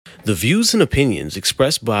The views and opinions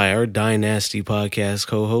expressed by our Dy'Nasty podcast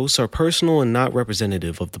co-hosts are personal and not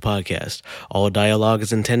representative of the podcast. All dialogue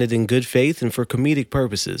is intended in good faith and for comedic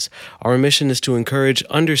purposes. Our mission is to encourage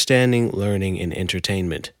understanding, learning, and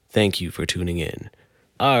entertainment. Thank you for tuning in.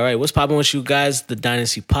 All right, what's popping with you guys? The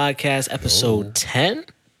Dy'Nasty podcast, episode 10,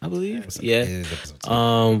 I believe. Yeah.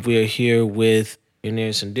 We are here with your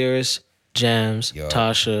nearest and dearest, Jams,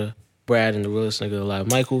 Tasha, Brad, and the realest nigga alive,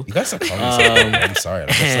 Michael. You guys stop calling me I'm sorry. I'm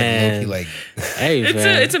just low-key, hey,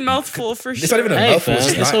 it's a mouthful for sure. It's not even a mouthful.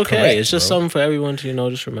 It's okay. Correct, it's just bro. something for everyone to,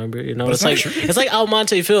 just remember. It's it's like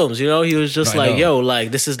Almonte Films, He was just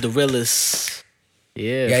this is the realest.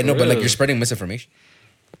 Yeah. Yeah, I know, real. but you're spreading misinformation.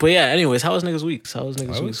 But yeah, anyways, how was niggas' weeks? What's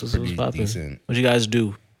popping? What'd you guys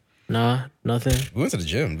do? Nah, nothing. We went to the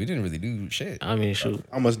gym. We didn't really do shit. I mean, shoot.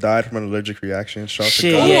 I almost died from an allergic reaction.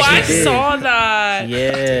 Shit, Oh, yeah, I did. saw that.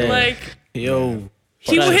 Yeah.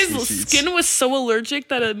 His skin was so allergic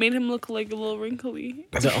that it made him look like a little wrinkly.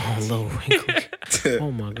 Oh, little wrinkly. Oh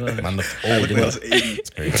my god. Man looked old. It's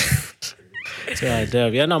crazy. God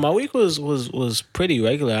damn. Yeah, no, my week was pretty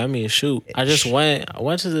regular. I mean, shoot. I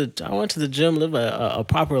went to the gym, live a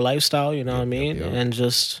proper lifestyle, you know what I mean? Yep. And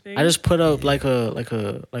I just put up like a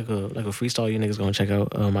freestyle you niggas gonna check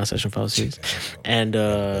out my session file series. And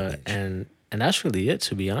that's really it,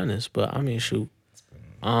 to be honest. But I mean, shoot.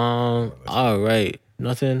 All right.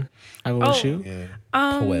 Nothing. How about you? Yeah.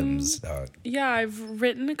 Poems, dog. Yeah, I've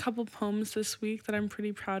written a couple poems this week that I'm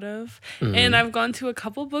pretty proud of. And I've gone to a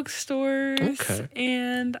couple bookstores. Okay.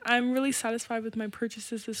 And I'm really satisfied with my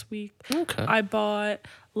purchases this week. Okay. I bought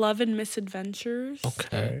Love and Misadventures.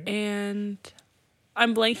 Okay. And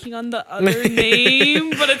I'm blanking on the other name,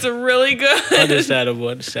 but it's really good.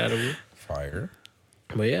 Understandable. Fire.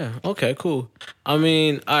 But yeah, okay, cool. I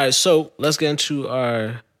mean, all right, so let's get into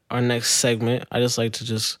our next segment. I just like to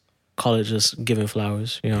just call it just giving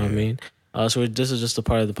flowers, you know what I mean? So this is just a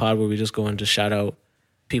part of the pod where we just go and just shout out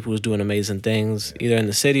people who's doing amazing things, either in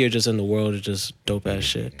the city or just in the world, or just dope ass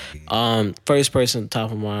shit. First person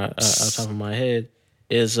top of my head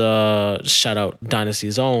is shout out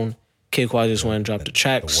Dy'Nasty's own Kid Quad just went and dropped a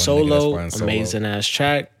track solo, amazing ass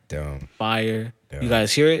track, Damn. fire. Damn. You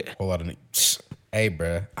guys hear it? Whole lot of hey,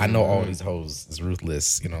 bruh, I know all these hoes is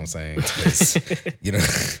ruthless. You know what I'm saying?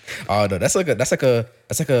 Oh no, that's like a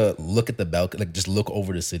look at the balcony, like just look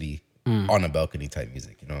over the city on a balcony type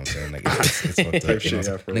music. You know what I'm saying? Like it's fucked up. You know?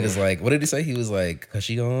 Niggas like, what did he say? He was like, "Cause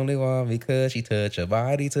she only want me 'cause she touch her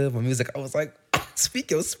body to my music." I was like,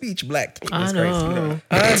 speak your speech, Black. I know.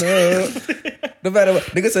 I know. No matter what,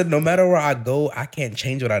 nigga said, no matter where I go, I can't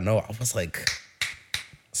change what I know. I was like.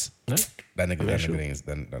 That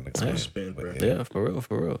nigga's spin, bro. Yeah, for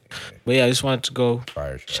real. But yeah, I just wanted to go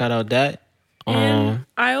shout out that. And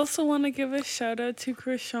I also want to give a shout out to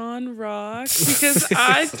Krishan Rock because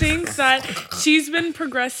I think that she's been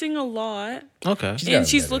progressing a lot. Okay. And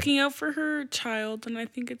she's looking out for her child, and I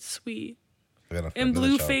think it's sweet. And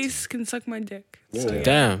Blueface can suck my dick. So, yeah.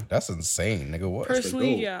 Damn. That's insane, nigga. What?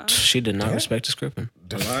 Personally, yeah. She did not respect the scripting.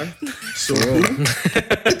 Did I? So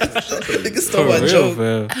nigga stole my joke.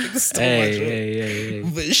 Bro. Nigga stole my joke. Hey.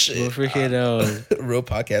 But shit. Well, freaking real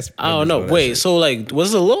podcast. I don't know. Wait, so like,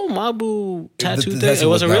 was the little Mabu tattoo thing? It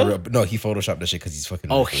wasn't real? No, he photoshopped that shit because he's fucking.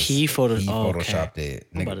 Oh, ruthless. he photoshopped it.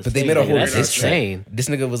 Nigga. But they made a whole that's diss track. insane. This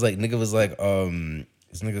nigga was like,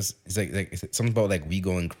 this nigga's he's like something about like we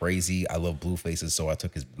going crazy. I love blue faces, so I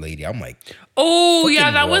took his lady. I'm like, oh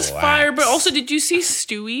yeah, that was relax. fire. But also, did you see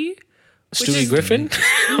Stewie? Stewie Griffin?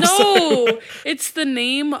 No, it's the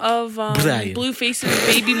name of Blueface's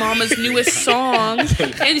baby mama's newest song,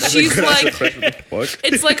 and she's like,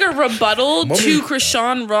 it's like a rebuttal to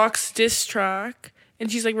Krishan Rock's diss track,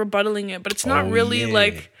 and she's like rebuttaling it, but it's not really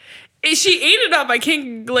like. She ate it up. I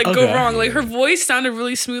can't go wrong. Like her voice sounded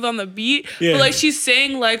really smooth on the beat, but like she's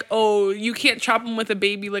saying like, "Oh, you can't chop him with a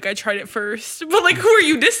baby." Like I tried it first, but like, who are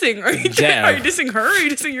you dissing? Are you dissing her? Or are you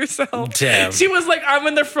dissing yourself? Damn. She was like, "I'm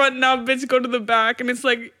in the front now, bitch. Go to the back." And it's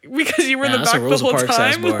like because you were in the back the whole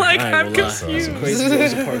time. Like I'm confused.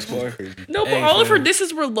 No, but all of her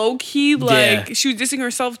disses were low key. Like she was dissing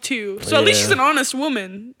herself too. So at least she's an honest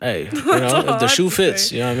woman. Hey, if the shoe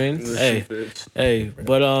fits, you know what I mean? Hey,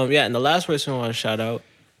 but yeah. And the last person I want to shout out,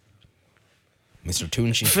 Mr.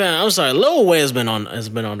 Tunchi. Fam, I'm sorry, Lil Wayne has been on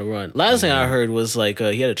the run. Last thing I heard was like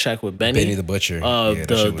he had a track with Benny the Butcher.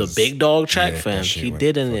 The Big Dog track, fam. He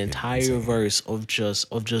did an entire insane. verse of just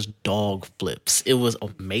dog flips. It was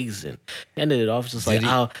amazing. Ended it off just like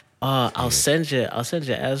I'll send you ass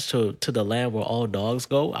to the land where all dogs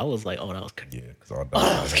go. I was like, oh, that was crazy. Yeah, because all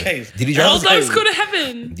dogs. Crazy. Did he drop? All dogs go to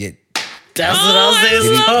heaven. Yeah. That's what I was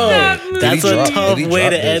saying. love that movie. That's a tough Did he way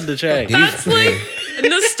drop to this? end the track. That's like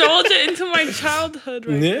Nostalgia into my childhood.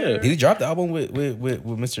 Right there. Did he drop the album with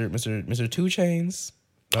Mr. 2 Chainz?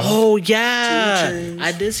 Oh yeah,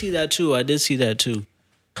 I did see that too.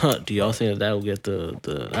 Huh, do y'all think that will get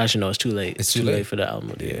the? Actually, no, it's too late. It's too late for the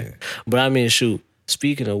album of the year. But I mean, shoot.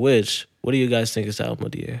 Speaking of which, what do you guys think is the album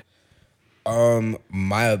of the year? I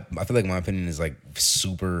feel like my opinion is like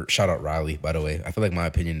super. Shout out Riley, by the way. I feel like my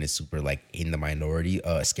opinion is super like in the minority.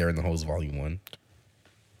 Scaring the Hoes Volume 1.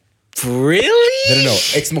 Really? No.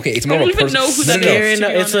 It's okay. It's more I don't of a even know who that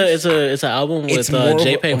is. It's an album with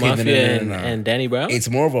JPEG Mafia and Danny Brown. It's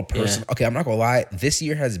more of a person. Okay, I'm not gonna lie. This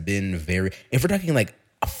year has been very. If we're talking like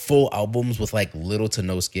full albums with like little to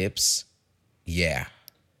no skips, yeah.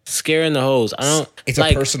 Scaring the Hoes. I don't. It's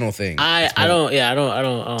like, a personal thing. I don't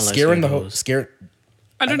like Scaring the Hoes.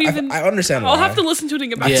 I don't even. I understand. I'll have to listen to it and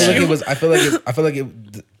get back I to you. I feel like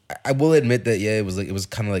it. I will admit that it was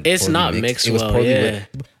kind of like it's not mixed. It was poorly yeah.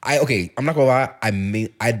 I'm not gonna lie.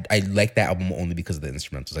 I like that album only because of the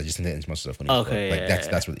instrumentals. I just think the instrumentals are funny. Okay, like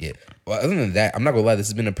that's really it. Well, other than that, I'm not gonna lie. This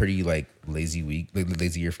has been a pretty like lazy week,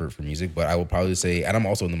 lazy year for music. But I will probably say, and I'm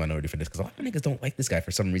also in the minority for this because a lot of niggas don't like this guy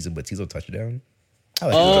for some reason. But Tizo Touchdown. I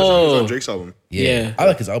like It's on Drake's album. Yeah, I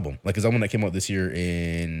like his album. Like his album that came out this year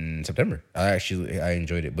in September. I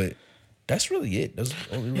enjoyed it, but that's really it.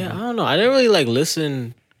 I don't know. I didn't really like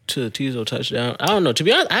listen to Tizo Touchdown. I don't know. To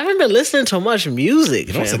be honest, I haven't been listening to much music.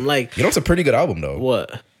 You know, it's a pretty good album though.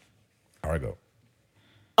 What? Argo.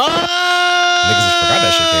 Oh, niggas just forgot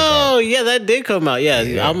that shit came out. Oh yeah, that did come out. Yeah,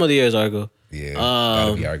 the album of the year is Argo. Yeah,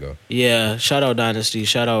 gotta be Argo. Yeah, shout out Dy'Nasty,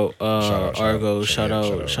 shout out Argo, shout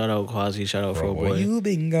out Quasi, shout out Fro Boy. You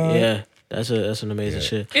been gone. Yeah, that's an amazing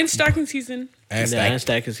shit. And stacking season. And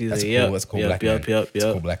stacking season. That's yep, cool. That's cool. Yep. That's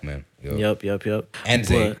cool. Black man. Yep. And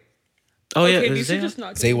Zay. Oh yeah, Okay, these are just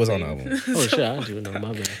not Zay was on the album. Oh shit, I don't even know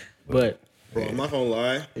my bad. But bro, I'm not gonna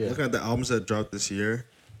lie. Looking at the albums that dropped this year,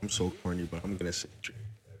 I'm so corny, but I'm gonna say Drake.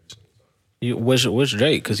 Which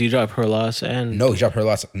Drake? Because he dropped Her Loss and no, he dropped Her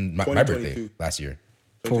Loss on my birthday last year.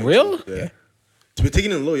 For real? Yeah. So we're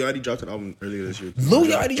taking in Lil Yachty dropped an album earlier this year. Lil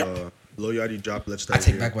Yachty dropped. Lil Yachty dropped Let's Start I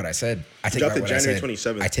take Here. back what I said. I take dropped back it what I said. January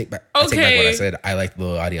 27th. I take back what I said. I like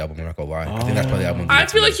Lil Yachty album. I'm not gonna lie. I think that's probably the album. I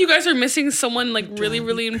feel like you guys are missing someone like really,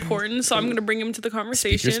 really important, so I'm gonna bring him to the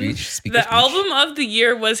conversation. Speak the album of the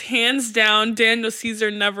year was hands down Daniel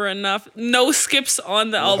Caesar, Never Enough. No skips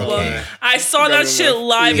on the album. Okay. I saw that shit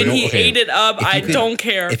live and he ate it up. I don't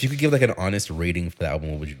care. If you could give like an honest rating for the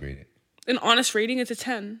album, what would you grade it? An honest rating, it's a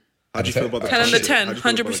 10. How'd you feel about the 10 concert? out of 10, How'd you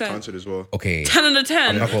feel about 100%. the concert as well? Okay. 10 out of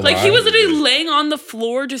 10. Like he was literally laying on the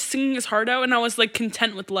floor just singing his heart out and I was like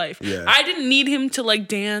content with life. Yeah. I didn't need him to like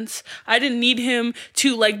dance. I didn't need him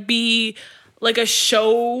to like be like a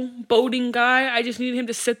show boating guy. I just needed him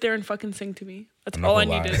to sit there and fucking sing to me. That's all I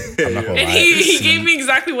needed. I'm not gonna And lie. he gave me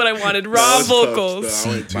exactly what I wanted. Raw vocals.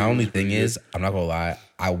 My only thing is, I'm not gonna lie,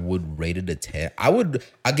 I would rate it a 10. I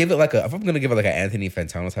give it like if I'm gonna give it like an Anthony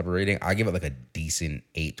Fantano type of rating, I give it like a decent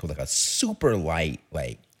 8 to like a super light,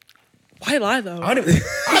 like. Why lie though? I don't know, nigga.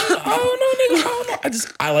 I don't know.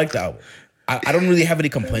 I like the album. I don't really have any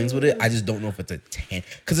complaints with it. I just don't know if it's a 10.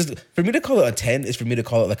 Because for me to call it a 10 is for me to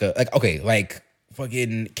call it like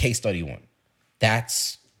fucking Case Study 1.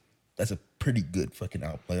 That's a pretty good fucking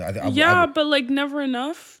album. Like, but like Never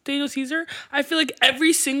Enough, Daniel Caesar. I feel like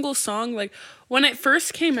every single song, like when it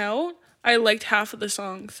first came out, I liked half of the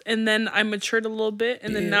songs, and then I matured a little bit,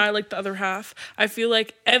 and then now I like the other half. I feel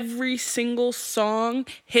like every single song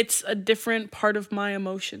hits a different part of my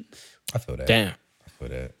emotions. I feel that. Damn. I feel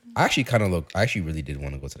that. I actually really did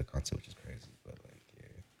want to go to the concert, which is crazy. But like,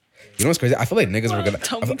 yeah. You know what's crazy? I feel like niggas were gonna.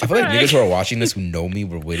 I feel like niggas who are watching this who know me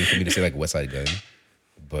were waiting for me to say like West Side Gun,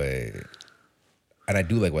 and I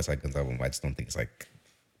do like West Side Gun's album. I just don't think it's like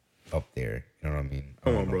up there. You know what I mean?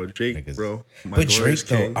 Come on, bro. Drake, niggas. bro. But Drake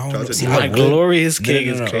though, I don't know. See, My Glorious King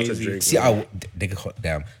is No. crazy. See, I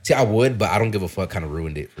would, but I don't give a fuck. Kind of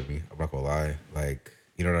ruined it for me. I'm not gonna lie. Like,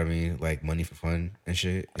 you know what I mean? Like Money for Fun and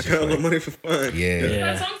shit. It's just like, Money for fun. yeah.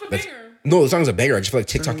 That song's a banger. No, the song's a banger. I just feel like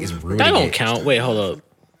TikTok is ruining That don't it. count. Wait, hold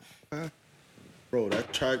up. Bro,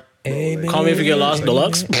 that track. Hey, Bro, like, Call Me If You Get Lost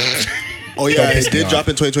Deluxe. oh yeah, it did drop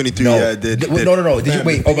in 2023. No, Yeah, it did. no. Did you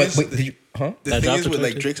wait? The Oh, thing is- wait. Did you? Huh? The That thing dropped is in with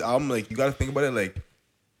like 2023? Drake's album, like you gotta think about it, like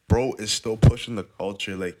bro is still pushing the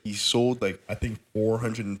culture. Like he sold like I think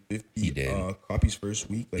 450 He did. copies first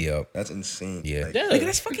week. Like, Yep. that's insane. Yeah. Like, Yeah. Like,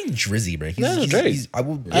 that's fucking Drizzy, bro. That's Drake. I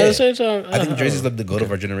will. At the same time, I think Drizzy's like the goat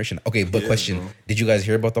of our generation. Okay, but question: bro. did you guys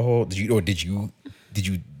hear about the whole? Did you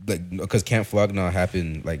like because Camp Flog now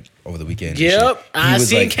happened like over the weekend? and Yep, shit. I He was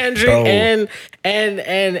seen like, Kendrick bro, and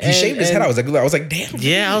he shaved his head. I was like, damn.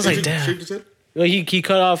 Yeah, I was like, Shake damn. his head? Well, he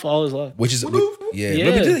cut off all his love. Which is What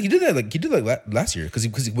Yeah. No, he did that last year because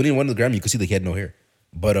when he won the Grammy, you could see that he had no hair.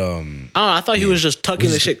 But I thought he was just tucking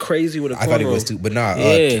the shit crazy with a cornrow. I thought he was too, but nah.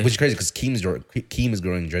 Which is crazy because Keem is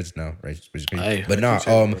growing dreads now, right? Which is crazy. But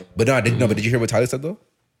did you hear what Tyler said though?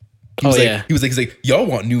 He was like, y'all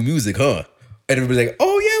want new music, huh? And everybody's like,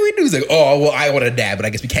 oh yeah, we do. He's like, oh well, I want a dad, but I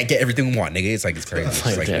guess we can't get everything we want, nigga. It's crazy.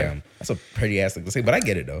 It's like damn, that's a pretty ass thing to say, but I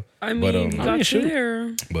get it though. I mean, got you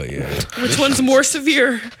there. But yeah, which one's more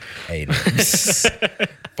severe? Hey,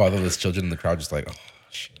 fatherless children in the crowd, just like, oh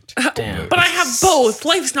shit. Damn. But I have both.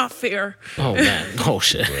 Life's not fair. Oh man. Oh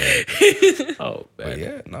shit. Oh man. But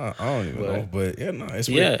yeah, nah, I don't even know. But yeah, nah, it's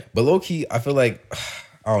weird. Yeah. But low key, I feel like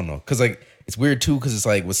I don't know, because like. It's weird too because it's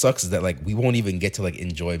like what sucks is that like we won't even get to like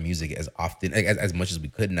enjoy music as often as much as we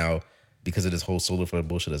could now because of this whole solar flare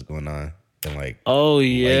bullshit that's going on and like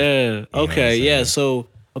okay yeah, so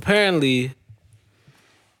apparently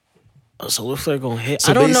a solar flare gonna hit.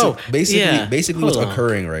 I don't know. Basically what's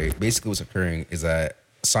occurring, right? Basically what's occurring is that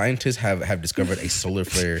scientists have discovered a solar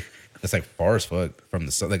flare that's like far as fuck from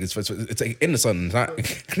the sun. Like it's like in the sun. It's not.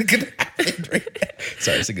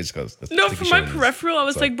 Sorry, it's a good close. No, from my peripheral, I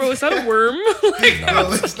was like, bro, is that a worm?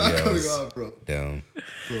 No, it's not coming off, bro. Down.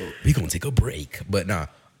 We gonna take a break, but nah.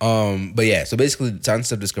 But yeah. So basically, scientists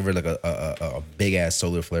have discovered like a big ass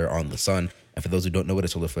solar flare on the sun. And for those who don't know what a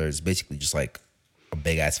solar flare is, basically just like a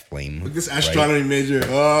big ass flame. Look, this astronomy major.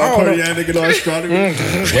 Cardianic and astronomy.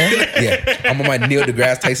 Yeah. I'm on my Neil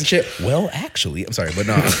deGrasse Tyson shit. Well, actually, I'm sorry, but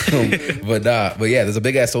no. But yeah, there's a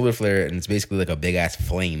big ass solar flare, and it's basically like a big ass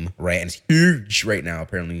flame, right? And it's huge right now,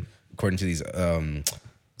 apparently, according to these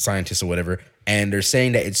scientists or whatever. And they're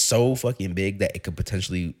saying that it's so fucking big that it could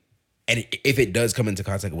potentially, and if it does come into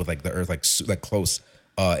contact with like the Earth, like close,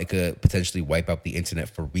 it could potentially wipe out the internet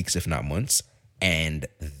for weeks, if not months. And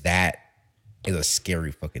that is a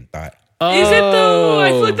scary fucking thought. Is it though? I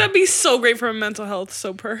feel like that'd be so great for mental health.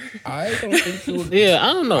 So I don't think it would. Yeah,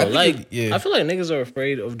 I don't know. I feel like niggas are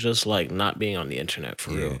afraid of just like not being on the internet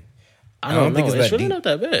for real. I don't know. It's really not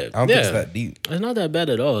that bad. I don't think it's that deep. It's not that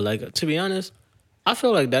bad at all. Like, to be honest, I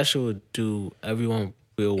feel like that shit would do everyone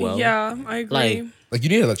real well. Yeah, I agree. Like you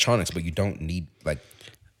need electronics, but you don't need like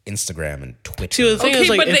Instagram and Twitter. See, the thing is,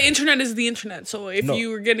 like, but the internet is the internet. So if you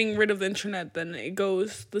were getting rid of the internet, then it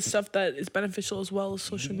goes the stuff that is beneficial as well as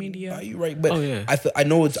social media. You're right, but I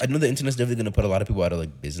know the internet's definitely gonna put a lot of people out of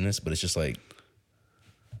like business, but it's just like,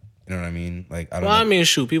 you know what I mean? Like, I don't know. I mean,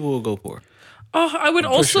 shoot, people will go for. Oh, I would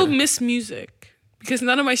also miss music. Because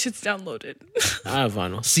none of my shit's downloaded. I have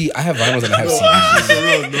vinyl. See, I have vinyls and I have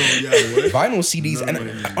CDs. Vinyl CDs.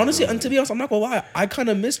 And honestly, and to be honest, I'm not gonna lie, I kind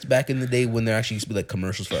of missed back in the day when there actually used to be like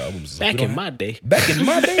commercials for albums. Back in my day.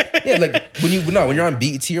 Yeah, like when you're on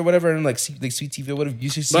BET or whatever and like Sweet TV or whatever,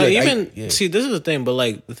 you should see. But see, this is the thing. But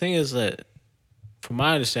like the thing is that, from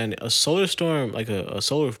my understanding, a solar storm, like a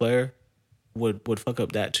solar flare, would fuck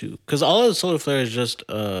up that too. Because all of the solar flare is just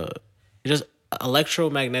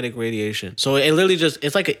electromagnetic radiation. So it literally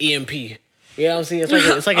it's like an EMP. You know what I'm saying?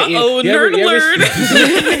 It's like an EMP. Nerd alert.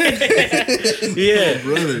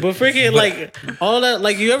 Yeah. But freaking like all that,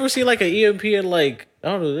 like you ever see like an EMP and like,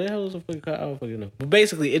 I don't know, the hell is a fucking car? I don't fucking know. But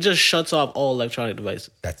basically it just shuts off all electronic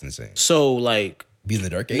devices. That's insane. So like be in the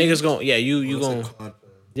dark age? Niggas going, you going,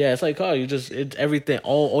 it's like car. It's everything,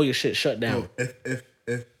 all your shit shut down. Bro, if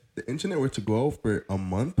the internet were to go out for a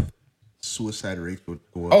month, suicide rates would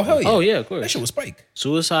go up. Oh hell yeah! Oh yeah, of course. That shit would spike.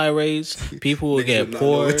 Suicide rates. People would get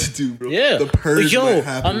poor. What to do, bro? Yeah. The purge might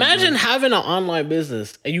happen, imagine having an online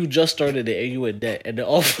business and you just started it and you in debt and the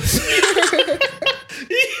office.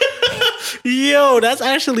 Yo, that's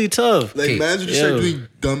actually tough. Like, imagine just start doing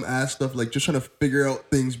dumb ass stuff, like just trying to figure out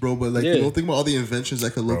things, bro. But like, think about all the inventions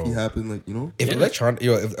that could low-key happen, like, you know. If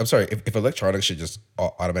electronics should just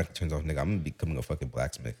automatically turns off, nigga, I'm gonna be becoming a fucking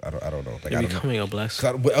blacksmith. I don't know. Like, You're becoming a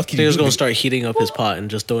blacksmith. What else can Nigga's gonna start heating up his pot and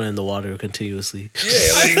just throwing it in the water continuously.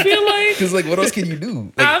 Yeah, like, I feel like because like, what else can you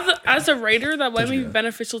do? Like, as a writer, that might be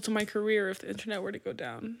beneficial to my career if the internet were to go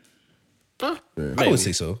down. I would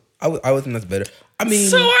say so. I would think that's better.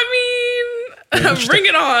 Bring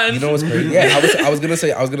it on. You know what's crazy? Yeah, I was gonna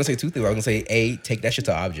say two things. I was gonna say, A, take that shit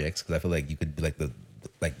to objects, because I feel like you could be like the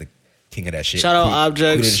king of that shit. Shout out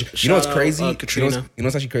objects. You know what's crazy? Katrina. You know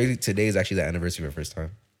what's actually crazy? Today is actually the anniversary of our first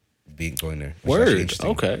time going there. Word.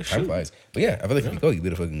 Okay. Time flies. But yeah, I feel like if you go, you be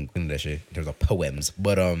the fucking queen of that shit in terms of poems.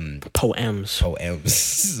 But poems.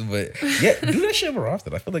 But yeah, do that shit more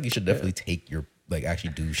often. I feel like you should definitely take your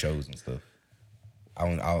actually do shows and stuff. I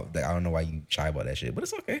don't know why you shy about that shit, but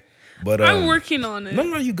it's okay. But I'm working on it.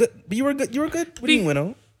 No, you good. But you were good. You were good. What do you went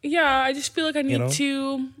on? Yeah, I just feel like I need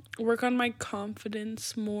to work on my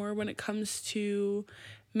confidence more when it comes to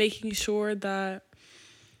making sure that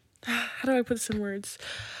how do I put this in words?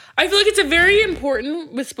 I feel like it's a very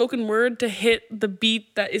important with spoken word to hit the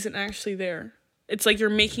beat that isn't actually there. It's like you're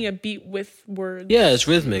making a beat with words. Yeah, it's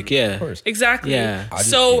rhythmic. Yeah, Of course. Exactly. Yeah.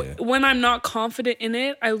 So when I'm not confident in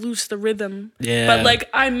it, I lose the rhythm. Yeah. But like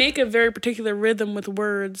I make a very particular rhythm with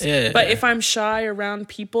words. Yeah. But if I'm shy around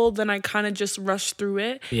people, then I kind of just rush through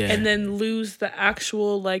it and then lose the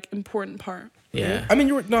actual like important part. Yeah. I mean,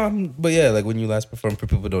 you were but yeah, like when you last performed, for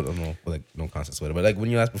people who don't know, like no concept with it, but like when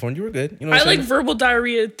you last performed, you were good. You know, what I I'm like saying? verbal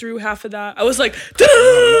diarrhea through half of that. I was like,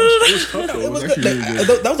 It was good.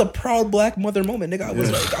 Like, that was a proud black mother moment, nigga. I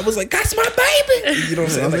was like, that's my baby. You know what I'm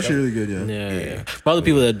saying? That was Like, actually really good. Yeah. For all the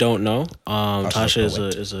people that don't know,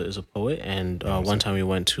 Tasha is a poet, and one time we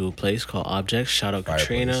went to a place called Objects. Shout out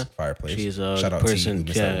Katrina. Fireplace. She's a Shout out person.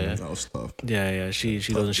 to you, Yeah, That was tough. yeah.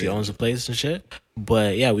 She owns the place and shit.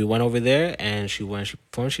 But yeah, we went over there, and she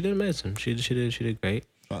performed. She did amazing. She did great.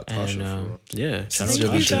 Shout out Tasha, And yeah, shout out to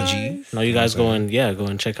Thank you Tasha. guys. No, you guys go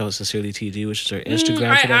and check out Sincerely TG, which is her Instagram.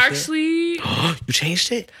 I for that actually you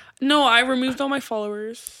changed it? no, I removed all my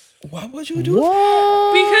followers why would you do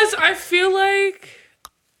because I feel like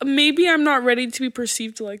maybe I'm not ready to be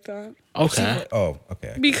perceived like that. Okay. Oh,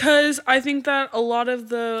 okay. Because I think that a lot of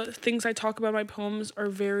the things I talk about in my poems are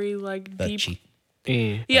very like deep. Cheap.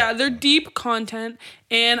 Yeah, they're deep content,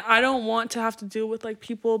 and I don't want to have to deal with like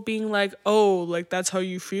people being like, "Oh, like that's how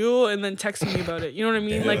you feel," and then texting me about it. You know what I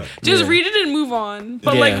mean? Like, just read it and move on.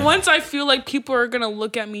 But like, once I feel like people are gonna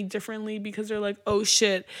look at me differently because they're like, "Oh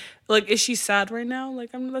shit, like is she sad right now?"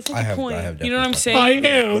 Like, that's not the point. You know what I'm saying? I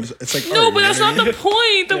am. It's like No, but that's not the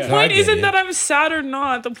point. The I point get isn't it. that I'm sad or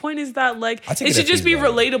not. The point is that like I take it it should at just face be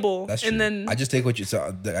value. relatable. That's and true. then I just take what you.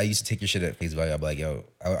 So I used to take your shit at face value. I'd be like, yo,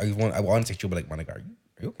 I want to take you, but like, my nigga, are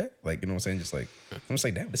you okay? Like, you know what I'm saying? Just like, I'm just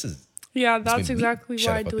like, damn, this is. yeah, made that's me exactly shed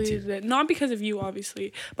why I a fucking deleted tear. it. Not because of you,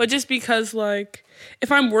 obviously, but just because like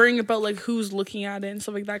if I'm worrying about like who's looking at it and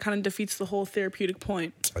stuff like that, kind of defeats the whole therapeutic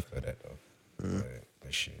point. I feel that though.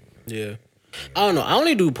 That shit. Yeah. I don't know. I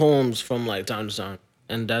only do poems from like time to time,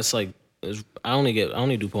 and that's like I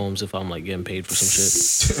only do poems if I'm like getting paid for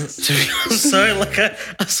some shit. To be honest, sorry, like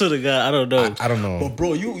I swear to God, I don't know. I don't know. But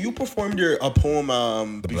bro, you performed a poem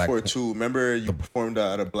Black before poem. too. Remember you performed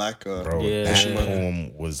at a black Bro, Yeah. that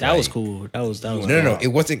poem was That like, was cool. That was No, it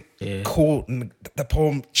wasn't Yeah. cool. The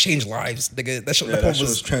poem changed lives, nigga. That that poem shit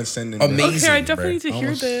was transcending. amazing. Okay, I definitely bruh. need to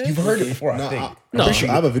hear this. You've heard it before, I Nah, think. I No.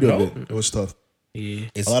 have a video No? of it. It was tough. Yeah.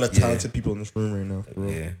 It's, A lot of talented people in this room right now, bro.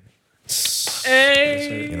 Yeah.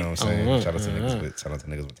 Hey, You know what I'm saying? Shout out to niggas with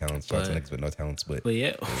talents. Shout out to niggas with no talents. But But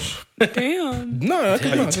yeah. damn. no,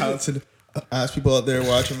 How you talented ass people out there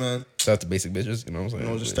watching, man. shout out to basic bitches. You know what I'm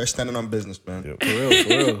saying? Just start standing on business, man. Yep. For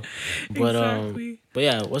real. But Exactly. but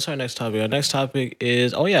yeah, what's our next topic? Our next topic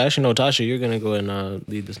is actually no, Tasha, you're gonna go and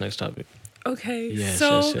lead this next topic. Okay, Yes,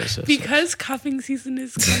 so yes. because cuffing season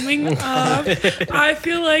is coming up, I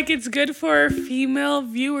feel like it's good for female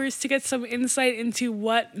viewers to get some insight into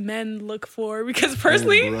what men look for. Because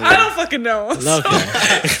personally, I don't fucking know.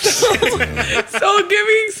 Okay. So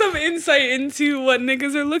giving some insight into what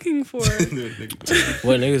niggas are looking for.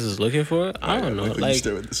 What niggas is looking for? I don't know. You Like,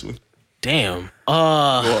 start with this one. damn. Go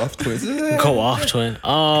off twins. Go off, twin.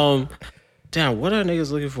 Damn, what are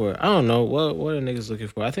niggas looking for? I don't know. What are niggas looking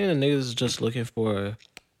for? I think the niggas is just looking for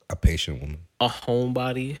A patient woman. a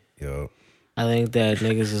homebody. Yo. I think that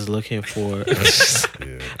niggas is looking for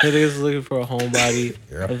niggas is looking for a homebody.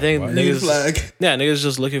 You're a I think homebody. Green niggas flag. yeah, niggas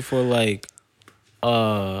just looking for like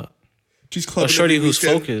She's a clubbing shorty every who's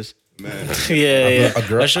weekend. focused. Man. Yeah. A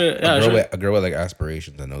girl, sure, a girl with like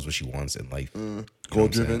aspirations that knows what she wants in life. You know what Goal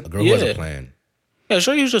I'm saying? driven. A girl who has Yeah. a plan. Yeah,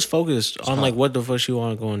 sure. You just focused on like what the fuck you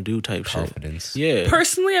want to go and do type Confidence. shit. Yeah.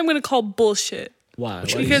 Personally, I'm gonna call bullshit. Why? Why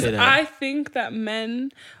do you Because say that? I think that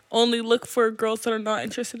men only look for girls that are not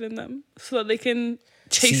interested in them so that they can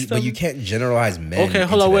chase See, them. but you can't generalize men. Okay,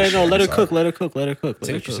 hold on, into wait, that no, shit. let her I'm cook, sorry. let her cook, let her cook.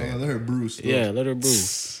 Say what you're saying. Let her bruise. Yeah, let her brew.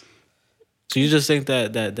 So you just think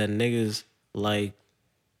that niggas like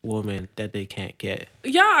women that they can't get?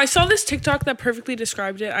 Yeah, I saw this TikTok that perfectly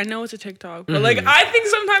described it. I know it's a TikTok, but like I think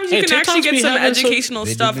sometimes you Hey, can actually TikToks get be some having some- educational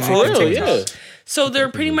They do stuff be off having TikTok. For real, yeah. So they're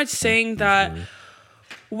pretty much saying that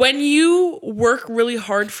when you work really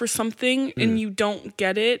hard for something and you don't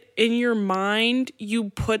get it, in your mind, you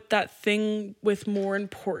put that thing with more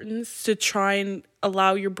importance to try and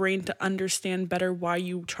allow your brain to understand better why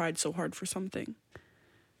you tried so hard for something.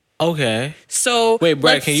 Okay. So Wait,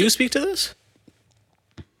 Brad, let's can you speak to this?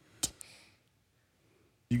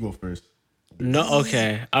 You go first. No,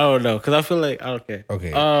 okay. I don't know, cause I feel like okay.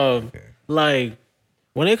 Okay. Like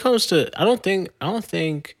when it comes to, I don't think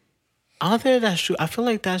that's true. I feel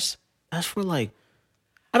like that's for like,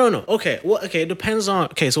 I don't know. Okay, well, okay, it depends on.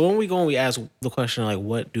 Okay, so when we ask the question like,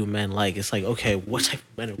 what do men like? It's like, okay, what type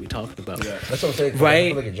of men are we talking about? Yeah, that's what I'm saying. Right? I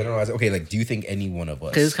feel like a generalized. Okay, like, do you think any one of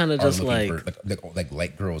us? Because it's kind of just like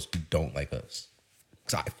girls who don't like us?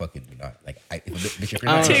 Because I fucking do not. Like, bitch, if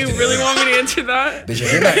you're Do you really want me to answer that? Bitch,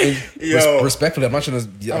 if you're not respectfully, I'm not trying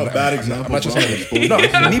to. I'm a bad example. I'm not just saying. No,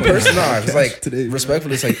 me personally, it's like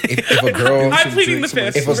respectfully. It's like if a girl, I'm pleading the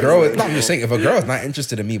fifth. If a girl, no, I'm just saying, if a girl is not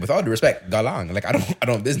interested in me, with all due respect, galang. Like, I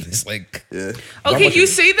don't business. Like, okay, you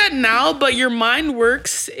say that now, but your mind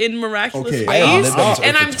works in miraculous ways.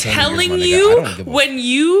 And I'm telling you, when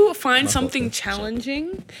you find something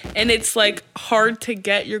challenging and it's like hard to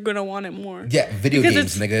get, you're gonna want it more. Yeah, video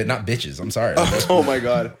games, nigga, not bitches. I'm sorry. Oh my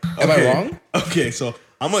god. Am I wrong? Okay, so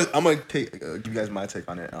I'm gonna take give you guys my take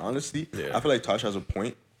on it. And honestly, I feel like Tasha has a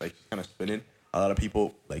point. Like, she's kind of spinning. A lot of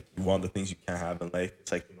people like you want the things you can't have in life.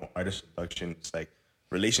 It's like, you know, artist seduction. It's like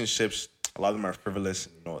relationships. A lot of them are frivolous.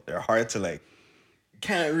 And, you know, they're hard to like. You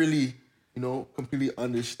can't really, you know, completely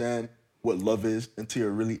understand what love is until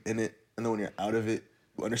you're really in it, and then when you're out of it,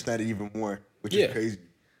 you understand it even more, which is crazy.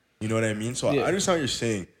 You know what I mean? So I understand what you're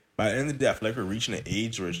saying. By the end of the day, I feel like we're reaching an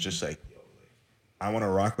age where it's just like, yo, like, I want to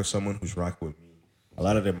rock with someone who's rocking with me. A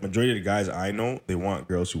lot of the majority of the guys I know, they want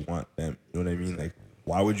girls who want them. You know what I mean? Like,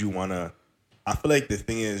 why would you want to? I feel like the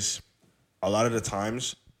thing is, a lot of the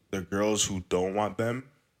times, the girls who don't want them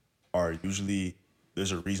are usually,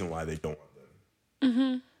 there's a reason why they don't want them.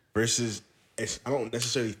 Mm-hmm. Versus, I don't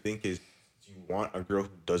necessarily think you want a girl who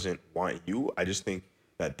doesn't want you. I just think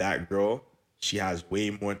that girl, she has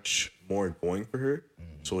way much more going for her.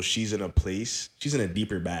 So she's in a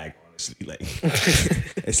deeper bag, honestly. Like,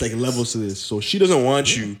 it's like levels to this. So she doesn't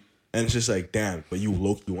want you, and it's just like, damn, but you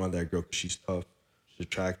low-key want that girl because she's tough.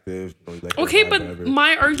 Attractive. You know, like, okay, but whatever.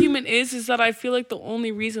 My argument is that I feel like the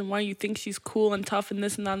only reason why you think she's cool and tough and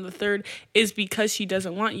this and that and the third is because she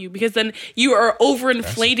doesn't want you. Because then you are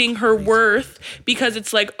overinflating her worth because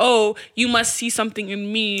it's like, oh, you must see something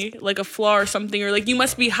in me, like a flaw or something, or like you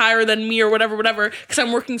must be higher than me or whatever, because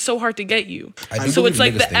I'm working so hard to get you. So it's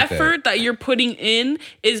like the effort that you're putting in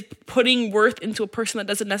is putting worth into a person that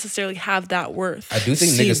doesn't necessarily have that worth. I do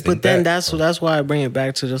think niggas think but then that's why I bring it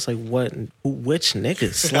back to just like which niggas.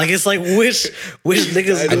 Like, it's like which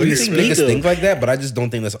niggas do you think niggas think like that, but I just don't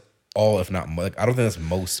think that's all, if not like, I don't think that's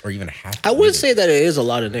most or even half. I would say that it is a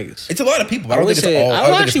lot of niggas. It's a lot of people, but I don't think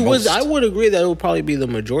it's all. I would agree that it would probably be the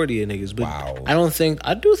majority of niggas, but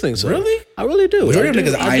I do think so. Really? I really do. Majority of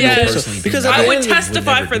niggas I know personally. Because I would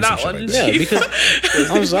testify for that one. Yeah, because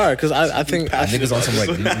I'm sorry, because I think niggas on some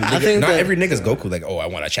like I think not every nigga's Goku like, oh, I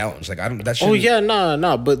want a challenge. Like, I don't that shit. Oh yeah,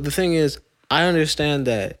 nah. But the thing is, I understand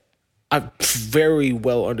that. I very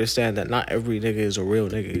well understand that not every nigga is a real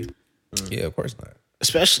nigga. Yeah, of course not.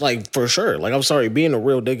 Especially, like, for sure. Like, I'm sorry, being a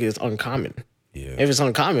real nigga is uncommon. Yeah. If it's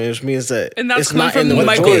uncommon, it means that and that's it's not from in the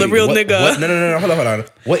Michael, majority. the real nigga. No, hold on.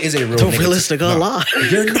 What is a real nigga? The realest nigga alive.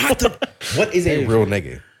 You're not the... What is a real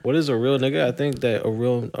nigga? What is a real nigga? I think that a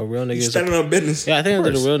real nigga is standing on business. Yeah, I think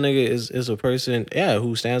that a real nigga is a person,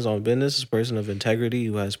 who stands on business, is a person of integrity,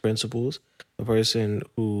 who has principles, a person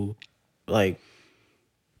who, like,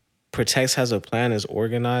 protects, has a plan, is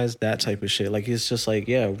organized, that type of shit. Like, it's just like,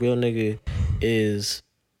 a real nigga is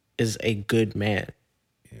a good man.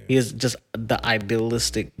 Yeah. He is just the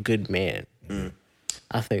idealistic good man.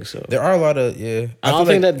 I think so. There are a lot of I don't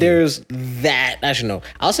think that there's that. Actually, no.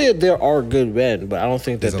 I'll say that there are good men, but I don't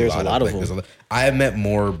think that there's a lot of them. I have met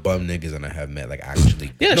more bum niggas than I have met like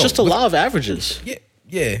actually. Yeah, it's just a lot of averages. Yeah.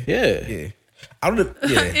 I don't.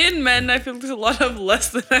 Yeah. In men, I feel there's a lot of less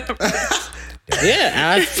than average. Yeah,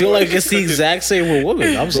 and I feel like it's the exact same with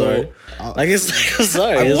women. I'm sorry. Like, it's like, I'm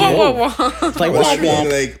sorry. It's like,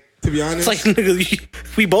 like, to be honest, it's like,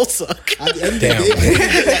 nigga, we both suck. At the end of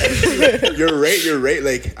the day, you're right.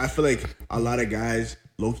 Like, I feel like a lot of guys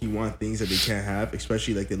low-key want things that they can't have,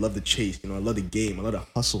 especially like they love the chase. You know, I love the game. I love the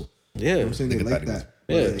hustle. Yeah. You know what I'm saying? They like that.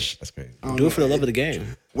 Yeah. That's crazy. Do it for the love of the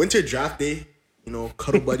game. Winter draft day, you know,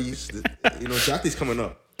 cuddle buddies. Draft day's coming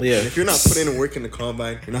up. Yeah. And if you're not putting in work in the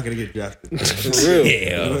combine, you're not gonna get drafted. For real. You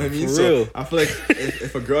know what I mean? So I feel like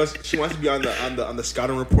if a girl, she wants to be on the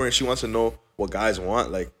scouting report and she wants to know what guys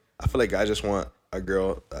want, like, I feel like guys just want a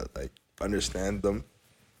girl that like understand them,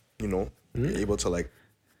 you know, able to like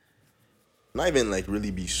not even like really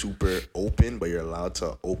be super open, but you're allowed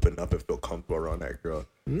to open up and feel comfortable around that girl.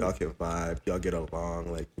 Y'all can vibe, y'all get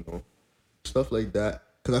along, like, you know, stuff like that.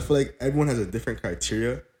 Because I feel like everyone has a different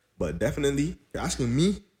criteria, but definitely, if you're asking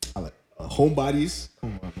me, I like homebodies.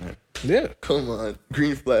 Come on, man. Yeah. Come on.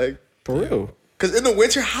 Green flag. For real. Because in the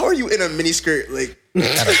winter, how are you in a mini skirt? Like,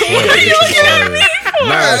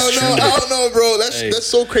 I don't know, bro. That's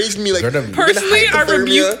so crazy to me. Like, personally, I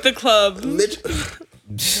rebuke the club. That's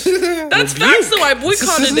facts though. I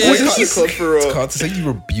boycotted it. Boycott the club for real. To say you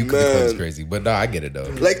rebuke the club is crazy, but nah, I get it though.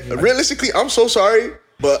 Like realistically, I'm so sorry,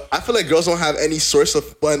 but I feel like girls don't have any source of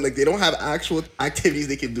fun. Like they don't have actual activities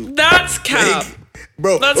they can do. That's cap. Like,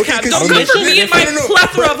 bro, that's cap. Don't come for me and my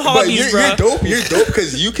plethora of hobbies, bro. You're dope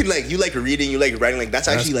because you can like you like reading, you like writing. Like that's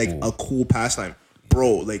actually like a cool pastime,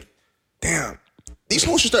 bro. Like, damn, these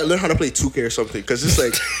hoes should start learning how to play 2K or something. Because it's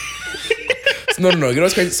like, no. You know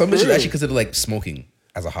what's crazy? Some bitches actually consider like smoking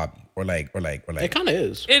as a hobby, or like. It kind of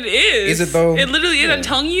is. It is. Is it though? It literally is. I'm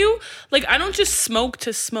telling you, like I don't just smoke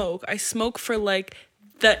to smoke. I smoke for like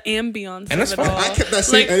the ambiance. And that's fine. I kept that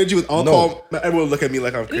same energy with alcohol. No. Everyone look at me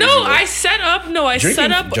like I'm crazy. No, I set up.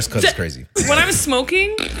 Just because it's crazy. When I'm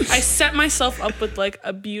smoking, I set myself up with like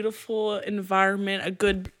a beautiful environment, a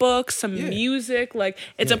good book, some music. Like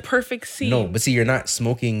it's a perfect scene. No, but see, you're not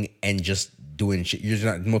smoking and just doing shit. You're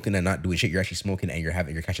not smoking and not doing shit. You're actually smoking and you're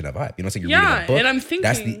catching a vibe. You know what I'm saying? You're reading a book. And I'm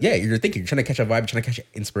thinking. You're thinking. You're trying to catch a vibe. You're trying to catch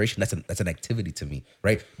inspiration. That's an activity to me,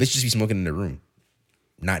 right? Bitch just be smoking in the room,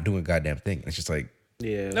 not doing a goddamn thing. It's just like.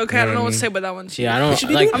 Yeah. Okay, I don't know what to say about that one. Yeah, I don't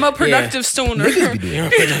like. I'm a productive stoner. You're a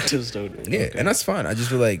productive stoner. Yeah, and that's fine. I just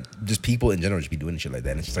feel like just people in general just be doing shit like that.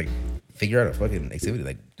 And it's just like figure out a fucking activity,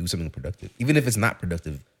 like do something productive. Even if it's not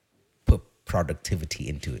productive, put productivity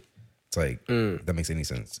into it. It's like if that makes any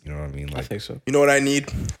sense. You know what I mean? Like, I think so. You know what I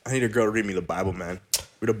need? I need a girl to read me the Bible, man.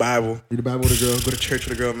 Read the Bible. Read the Bible with a girl. Go to church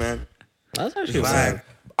with a girl, man. That's actually vibe.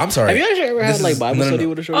 I'm sorry. Have you actually ever had like Bible study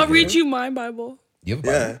with a short? I'll read you my Bible. You have a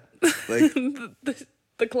Bible? Yeah. Like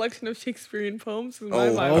the collection of Shakespearean poems is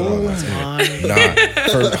my Bible. Oh my. Yo,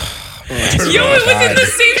 it was in the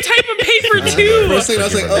same type of paper too. First thing I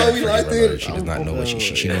was like, oh, we liked it. She does not know what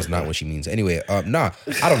she knows not what she means. Anyway, I don't know.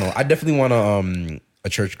 I definitely want a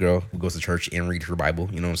church girl who goes to church and read her Bible.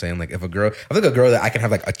 You know what I'm saying? Like if a girl, I think a girl that I can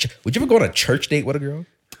have like would you ever go on a church date with a girl?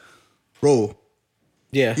 Bro.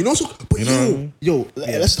 Yeah. You know so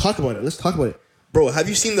let's talk about it. Bro, have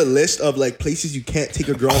you seen the list of like places you can't take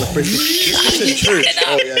a girl on a first date? It's church.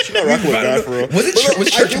 Oh yeah, she's not rocking with a guy for real.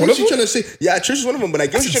 Was church one of them? Trying to say, yeah, church is one of them. But I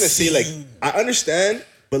get what you're trying to say. Like, I understand,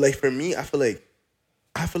 but like for me, I feel like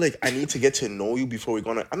I need to get to know you before we go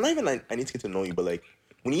on. I'm not even like I need to get to know you, but like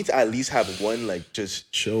we need to at least have one like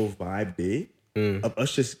just chill vibe day of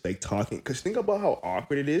us just like talking. Cause think about how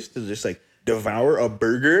awkward it is to just like devour a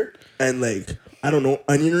burger and like I don't know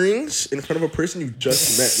onion rings in front of a person you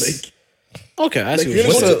just met. Like. Okay, I see. You're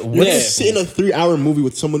gonna sit in a 3-hour movie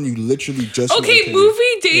with someone you literally just. Okay,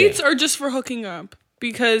 movie dates are just for hooking up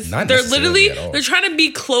because they're trying to be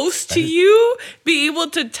close to you, be able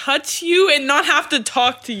to touch you, and not have to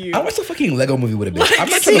talk to you. I watched a fucking Lego movie with a bitch. I'm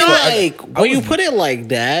not trying when you put it like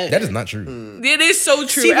that, that is not true. It is so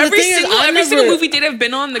true. See, every single movie date I've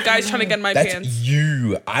been on, the guy's trying to get in my pants.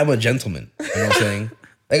 You, I'm a gentleman. You know what I'm saying?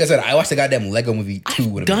 Like I said, I watched the goddamn Lego movie too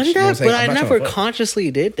with a bitch. Done that, but I never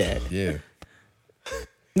consciously did that. Yeah.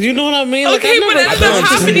 You know what I mean? Okay, but it ended up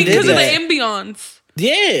happening because of the ambiance.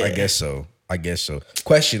 Yeah. I guess so.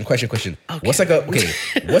 Question. Okay. What's like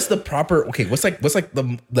what's the proper what's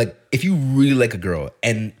the if you really like a girl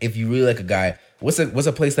and if you really like a guy, what's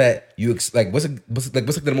a place that you what's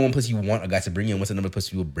the number one place you want a guy to bring you and what's the number one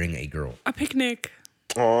place you would bring a girl? A picnic.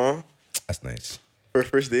 Aw. That's nice. For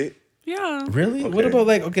first date? Yeah. Really? Okay. What about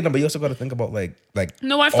but you also got to think about like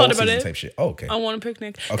no, I thought about it. Type shit. Oh, okay. I want a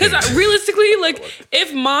picnic because realistically, like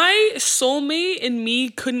if my soulmate and me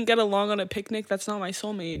couldn't get along on a picnic, that's not my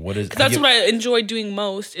soulmate. That's what I enjoy doing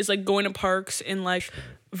most is like going to parks and like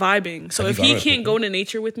vibing. So if he can't go to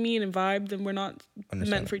nature with me and vibe, then we're not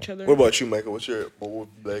meant for each other. What about you, Michael? What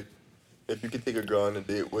would be like if you could take a girl on a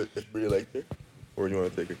date with if you really liked her, or do you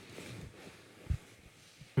want to take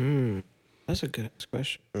her? That's a good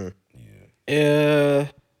question. Yeah.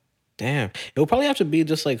 Damn. It would probably have to be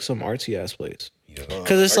just like some artsy ass place.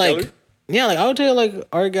 Because it's like, gallery? Yeah, like I would tell you like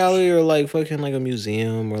art gallery or like fucking like a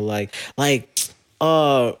museum or like Van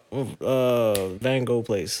Gogh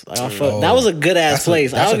place. That was a good ass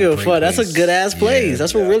place. I don't give a fuck. That's a good ass place.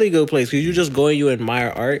 That's a really good place because you just go and you admire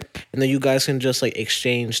art and then you guys can just like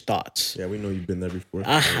exchange thoughts. Yeah, we know you've been there before.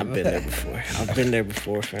 I've been there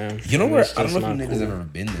before, fam. You know where? I don't know if you niggas ever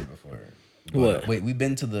been there before. What? Wait, we've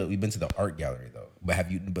been to the art gallery though. But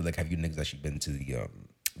have you niggas actually been to the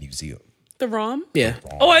museum? The ROM? Yeah.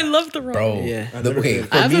 Oh, I love the ROM. Bro, yeah. I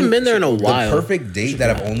haven't been there in a while. The perfect date that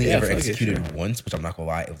I've only ever executed once, which I'm not gonna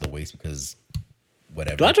lie, it was a waste because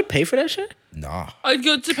whatever. Do I have to pay for that shit? Nah.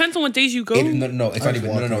 It depends on what days you go. No, it's not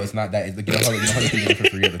even. No, it's not that. It's like, you know how you can get it for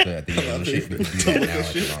free at the other shit. You can do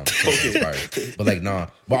that now. But like, nah.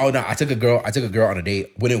 But no, I took a girl on a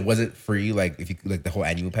date when it wasn't free. Like if you like the whole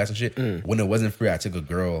annual pass and shit. When it wasn't free, I took a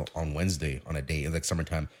girl on Wednesday on a date. It was like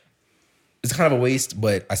summertime. It's kind of a waste,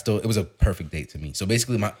 but it was a perfect date to me. So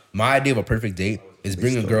basically, my idea of a perfect date is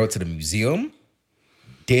bringing a girl to the museum,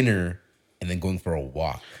 dinner, and then going for a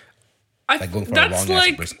walk. Like going for a long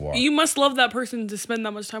ass brisk walk. You must love that person to spend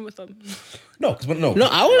that much time with them. No, I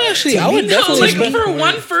would definitely like for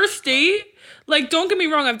one first date. Like, don't get me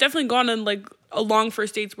wrong, I've definitely gone on like a long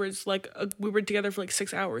first dates where it's like we were together for like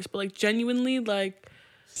 6 hours, but like genuinely like.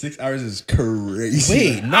 6 hours is crazy.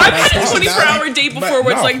 Wait, no. I've had a 24-hour date before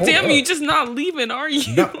where it's like, damn, you just not leaving, are you?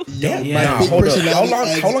 Hold up.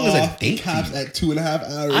 How long is a date? Caps at 2.5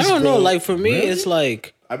 hours. I don't know. Like for me, it's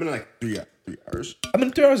like I've been like 3 hours. I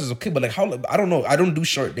mean, 3 hours is okay, but like how? I don't know. I don't do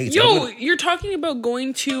short dates. Yo, you're talking about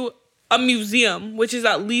going to a museum, which is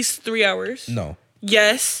at least 3 hours. No.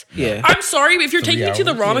 Yes. Yeah. I'm sorry, but if you're 3 taking me to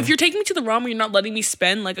the ROM, hours? if you're taking me to the ROM and you're not letting me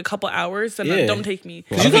spend like a couple hours, then don't take me.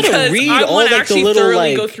 You gotta read all like the little thoroughly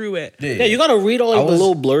like go through it. Yeah, you gotta read all like the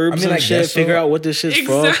little blurbs and shit. Figure out what this shit's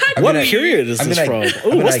from. What period is this from?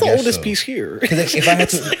 Oh, what's the oldest piece here? Because if I had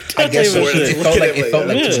to, I guess so. It felt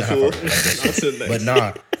like 2.5 hours. But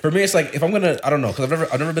nah, for me, it's like if I'm gonna, I don't know, because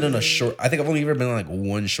I've never been in a short. I think I've only ever been on like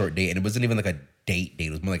one short date, and it wasn't even like a date.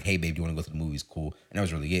 It was more like, hey, babe, you want to go to the movies? Cool, and that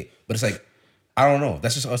was really it. But it's like, I don't know.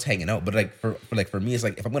 That's just us hanging out. But like for me, it's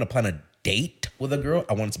like if I'm gonna plan a date with a girl,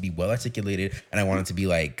 I want it to be well articulated, and I want it to be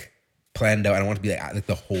like planned out. And I want it to be like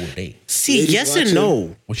the whole date. See, yes and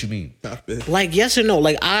no. What you mean? Like yes and no.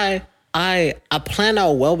 Like I plan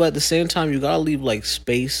out well, but at the same time, you gotta leave like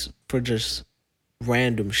space for just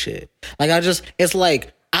random shit. Like it's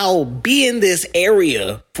like I'll be in this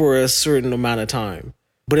area for a certain amount of time,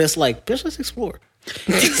 but it's like, bitch, let's explore.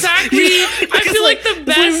 Exactly. I feel like the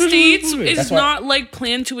best dates is not like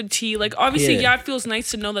planned to a T. Like obviously, it feels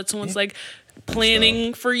nice to know that someone's like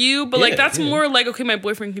planning for you, but like that's more like, okay, my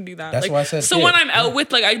boyfriend can do that. That's like, why I said. So when I'm out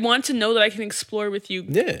with, like, I want to know that I can explore with you.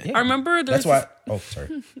 Yeah. I remember there's. That's why. Oh,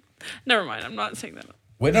 sorry. Never mind. I'm not saying that.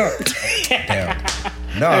 Wait, no. Damn.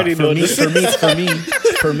 No,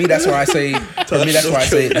 for me, that's why I say. For me, that's why I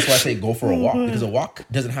say go for a walk, because a walk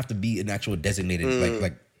doesn't have to be an actual designated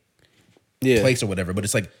like place or whatever, but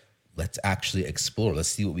it's like, let's actually explore. Let's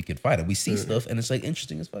see what we can find. And we see stuff, and it's like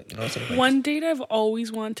interesting as fuck. You know, like, one date I've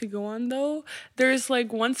always wanted to go on though, there's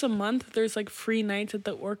like once a month, there's like free nights at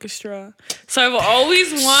the orchestra. So I've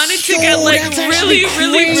always wanted to get like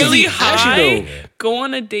really high, go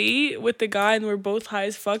on a date with the guy, and we're both high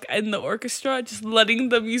as fuck, and the orchestra just letting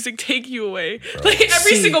the music take you away. Bro, like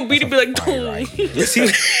every single beat would be like, that's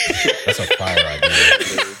a fire idea.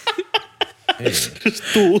 No,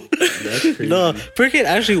 freaking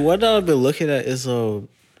actually, what I've been looking at is you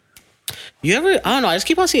ever, I don't know, I just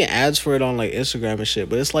keep on seeing ads for it on like Instagram and shit,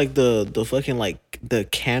 but it's like the fucking like the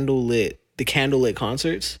candlelit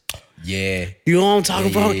concerts. Yeah, you know what I'm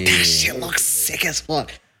talking about? That shit looks sick as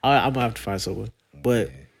fuck. I'm gonna have to find someone,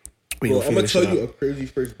 but well, I'm gonna tell you a crazy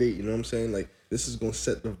first date. You know what I'm saying? Like, this is gonna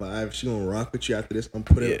set the vibe. She gonna rock with you after this. I'm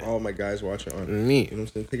putting all my guys watching on. Me. You know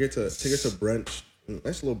what I'm saying? Take her to brunch.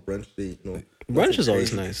 Nice little brunch date, you know. Brunch is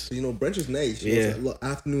always nice. So, you know, brunch is nice. You know, it's a little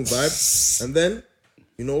afternoon vibe. And then,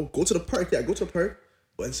 you know, go to the park. Yeah, go to the park.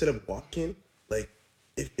 But instead of walking, like,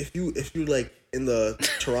 if you like in the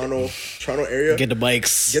Toronto area, get the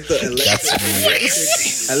bikes. Get the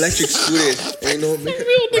electric scooter. And, you know,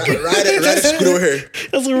 ride a scooter over here.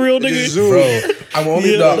 That's a real nigga. Bro, I'm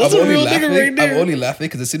only laughing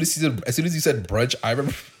because as soon as you said brunch, I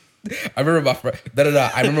remember my friend.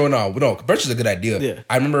 I remember when no, brunch is a good idea. Yeah.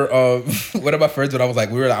 I remember one of my friends when I was like,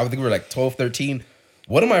 I think we were like 12, 13.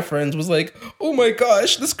 One of my friends was like, "Oh my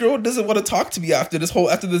gosh, this girl doesn't want to talk to me after this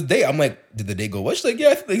day." I'm like, "Did the day go well?" She's like, "Yeah."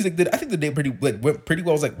 I think the day went pretty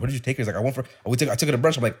well. I was like, "Where did you take her?" He's like, I took her to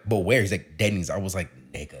brunch. I'm like, "But where?" He's like, "Denny's." I was like,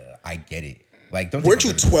 "Nigga, I get it." Like, weren't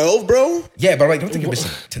you 12, bro? Yeah, but I'm like, don't think it's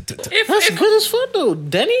that's good as fuck though.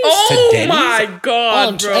 Denny's. Oh Denny's? My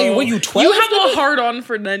god, bro! Hey, when you 12, you have a hard on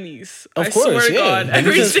for Denny's. Of course, I swear to God,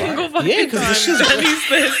 every single fucking time. This shit's Denny's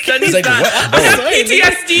this, Denny's like, that. What? I have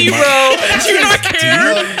PTSD, bro. Do you not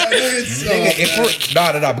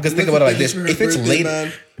care? No, because think about it like this: if it's late,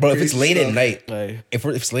 bro, if it's late at night, if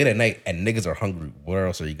it's late at night and niggas are hungry, where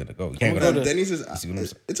else are you gonna go? You can't go to Denny's.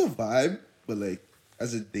 It's a vibe, but like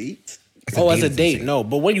as a date. As a date, no.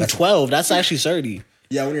 But when you're 12, that's actually 30.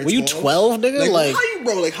 Yeah, when you're Were you 12, nigga? Like how you,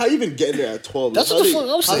 bro? Like, how you even getting there at 12? That's what the fuck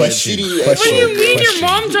I'm saying. What do you mean your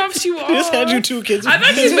mom drops you off? He just had you 2 kids. I've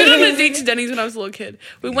actually been on a date to Denny's when I was a little kid.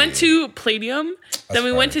 We went to Palladium, then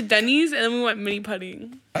we went to Denny's, and then we went mini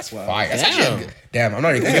putting. That's fire. That's actually damn. I'm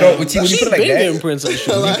not even. You know, when you put it like that, when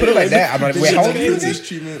you put it like that, I'm not. Wait, how old are you?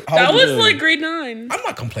 That was like grade 9. I'm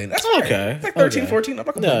not complaining. That's okay. It's like 13, 14. I'm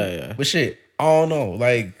not complaining. Yeah. But shit, I don't know.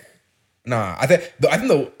 Like, nah. I think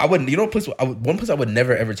I wouldn't. You know, one place I would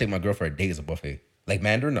never ever take my girl for a date is a buffet. Like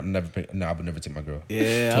Mandarin, I would never take my girl.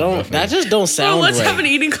 Yeah, I don't. That just don't sound. Let's right. have an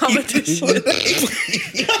eating competition.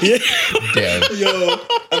 Damn. Yo,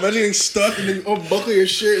 imagine getting stuck and then you unbuckle your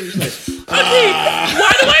shirt and you're just like, Okay,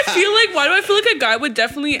 why do I feel like a guy would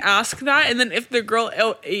definitely ask that, and then if the girl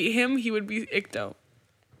ate him, he would be icked out.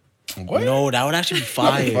 What? No, that would actually be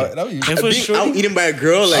fire. That would be And for being sure, out eaten by a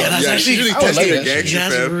girl, like, that's actually- usually I would testing like a that shit. gangster,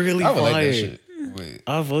 that's fam. really I would like that fire. shit. Wait.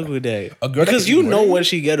 I fuck with that. A girl that Because can you eat know work? when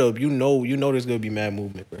she get up, you know there's gonna be mad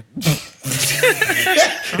movement, bro.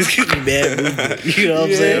 It's gonna be mad movement. You know what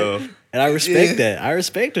I'm saying? And I respect that. I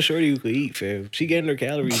respect the shorty who could eat, fam. She getting her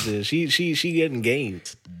calories in. She getting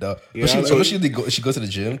gains. Duh. You But know? she goes to the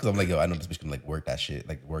gym because I'm like, yo, I know this bitch can like work that shit,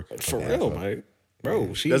 like work For that real, stuff. man.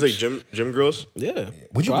 Bro, she That's like gym girls. yeah.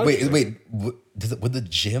 Would you Prodigy. wait? Would the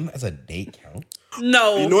gym as a date count?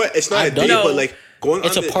 No. You know what? It's not a date, No. but like going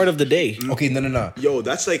It's on a part of the day. Okay, no. Yo,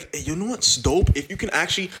 that's like, you know what's dope? If you can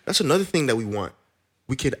actually, that's another thing that we want.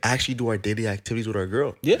 We could actually do our daily activities with our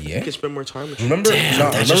girl. Yeah. Yeah. We can spend more time with you. Remember,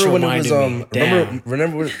 that just remember when it was reminded me.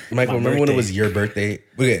 remember Michael. Remember when it was your birthday?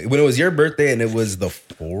 Okay, when it was your birthday and it was the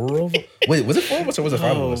 4 of us. Wait, was it 4 of us or was it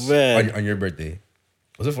 5 of us? man. On your birthday,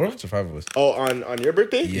 was it 4 of us or 5 of us? Oh, on your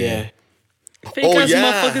birthday? Yeah. Fake Oh, ass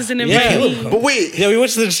yeah. motherfuckers didn't Yeah. invite me. But wait, Yeah, we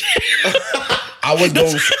went to the gym. I was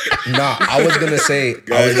gonna say a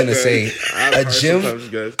gym. sometimes,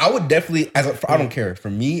 guys. I would definitely I don't care. For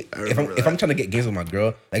me, if remember I'm trying to get games with my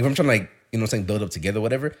girl, like if I'm trying to like build up together,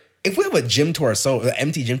 whatever. If we have a gym to ourselves, an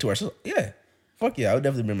empty gym to ourselves, yeah, fuck yeah, I would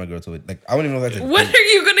definitely bring my girl to it. Like I wouldn't even know that. When are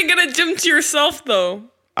you gonna get a gym to yourself though?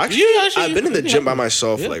 actually, I've been in the gym by yeah.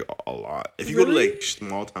 myself like a lot. If you go to like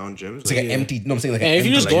small town gyms, It's like an empty. No, I'm saying like. And an if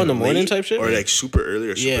you empty, just go in the like, morning late type shit, or like super early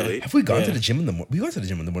or super Yeah. late. Have we gone to Yeah. the gym in the morning? We went to the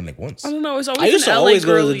gym in the morning like once. I don't know. It was I always used in to LA always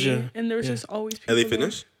go to the girly, gym. and there was just always people LA there.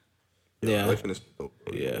 Fitness? Yeah. LA Fitness is dope.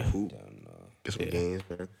 Yeah. Food. Get some gains,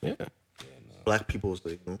 man. Yeah. Black people's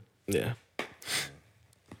like, you know, Yeah.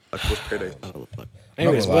 Black people's paradise.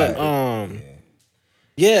 Anyways, gonna but lie.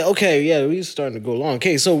 yeah, okay, yeah, we starting to go long.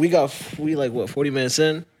 Okay, so we like what 40 minutes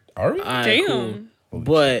in. Are we? All right, Damn. cool.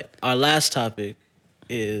 But our last topic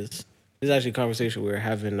is actually a conversation we were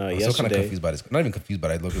having I'm still kind of yesterday. confused by this. Not even confused,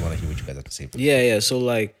 but I literally want to hear what you guys have to say. Yeah. So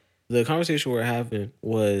like the conversation we were having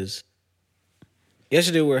was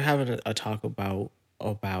yesterday. We were having a talk about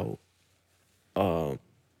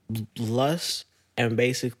lust and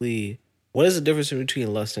basically what is the difference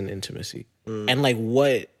between lust and intimacy, and like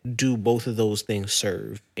what do both of those things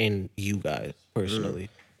serve in you guys personally?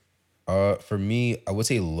 For me, I would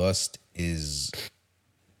say lust is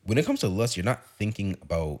when it comes to lust, you're not thinking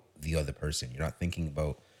about the other person. You're not thinking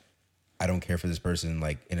about I don't care for this person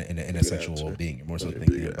like in a sexual being. You're more so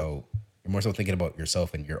thinking about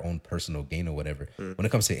yourself and your own personal gain or whatever. When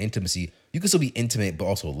it comes to intimacy, you can still be intimate but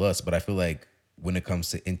also lust. But I feel like when it comes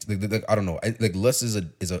to I don't know, like lust is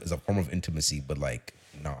a form of intimacy, but like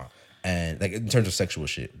nah, and like in terms of sexual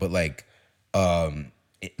shit, but like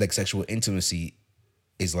like sexual intimacy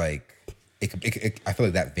is like I feel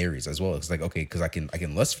like that varies as well. It's like okay, because I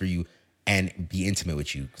can lust for you and be intimate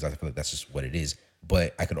with you because I feel like that's just what it is.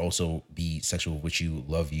 But I could also be sexual with you,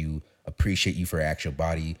 love you, appreciate you for your actual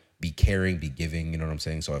body, be caring, be giving. You know what I'm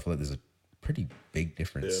saying? So I feel like there's a pretty big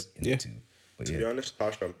difference in the two. But To be honest,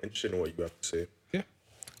 Tasha, I'm interested in what you have to say. Yeah.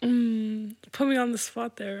 Put me on the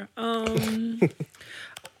spot there.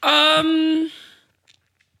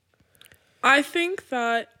 I think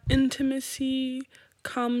that intimacy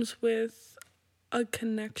comes with a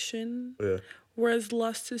connection, Yeah. whereas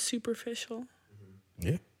lust is superficial.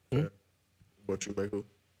 Yeah. What you, Michael?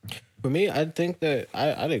 For me, I think that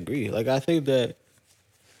I'd agree. Like I think that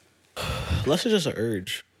lust is just an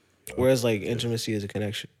urge, whereas like intimacy is a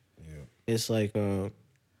connection. Yeah. It's like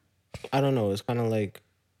I don't know. It's kind of like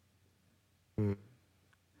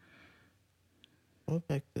what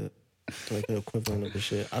back to like the equivalent of the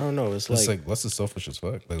shit. I don't know. It's like lust is selfish as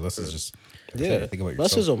fuck. Like lust is just yeah. think about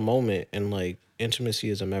Lust yourself. is a moment, and like intimacy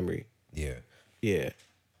is a memory. Yeah. Yeah,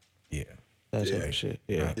 Yeah. that type of shit.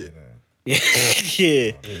 Yeah, Yeah. yeah,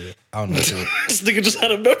 yeah. I don't know. This nigga just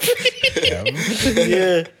had a memory.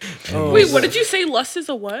 Yeah. Wait, what did you say? Lust is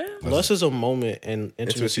a what? Lust is a moment, and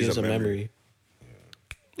intimacy is a memory.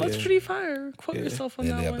 That's pretty fire. Quote yourself on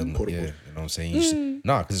that one. Yeah, you know what I'm saying?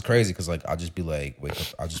 Nah, because it's crazy. Because like I'll just be like, wake up.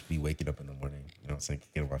 I'll just be waking up in the morning. You know what I'm saying?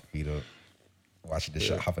 Getting my feet up, watching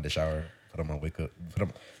the hop in the shower, put on my wake up,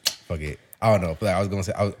 fuck it. I don't know. But like, I was gonna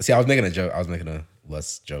say, I was making a joke. I was making a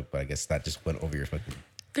lust joke, but I guess that just went over your fucking.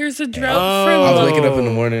 There's a drought for love. I was waking up in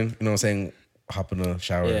the morning. You know what I'm saying? Hop in the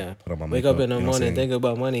shower, put on my wake makeup. Wake up in the morning, think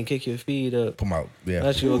about money, kick your feet up. Put my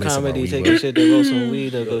Watch you a comedy, take your shit to roll some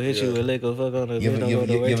weed up, go hit you with liquor, fuck on the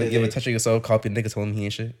you ever touch yourself, call up your nigga, tell him he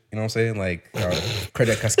ain't shit. You know what I'm saying? Like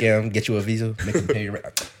credit card scam, get you a visa, make him pay your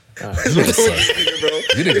rent. You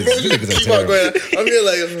niggas are terrible. I'm here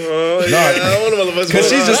like, I don't know what because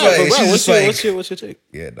she's just like, what's your take?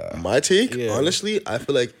 Yeah, nah. My take, honestly, I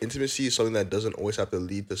feel like intimacy is something that doesn't always have to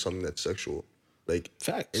lead to something that's sexual. Like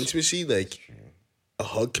facts. Intimacy, like a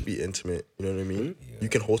hug can be intimate. You know what I mean? Yeah. You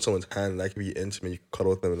can hold someone's hand, and that can be intimate. You can cuddle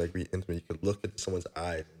with them, and that can be intimate. You can look into someone's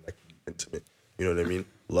eyes, and that can be intimate. You know what I mean?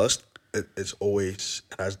 Lust, it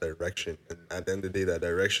has direction, and at the end of the day, that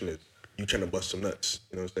direction is you trying to bust some nuts.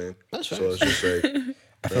 You know what I'm saying? That's right. So it's just like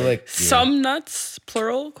I feel like some nuts,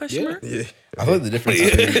 plural question mark. Yeah. I feel like the difference.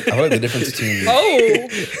 I feel like the difference between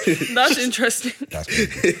that's interesting. That's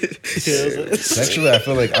sexually, I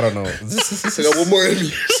feel like I don't know. I got one more in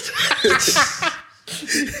me.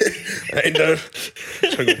 I ain't done.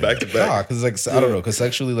 Trying to go back to back. Nah, because like I don't know. Because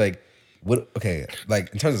sexually, like what? Okay,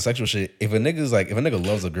 like in terms of sexual shit, if a nigga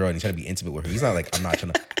loves a girl and he's trying to be intimate with her, he's not like I'm not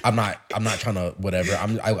trying to whatever.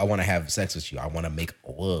 I want to have sex with you. I want to make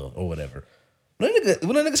love or whatever. When a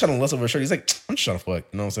nigga's trying to lust over a shirt, he's like, I'm just trying to fuck.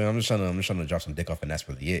 You know what I'm saying? I'm just trying to drop some dick off, and that's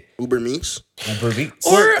really it. Uber meets.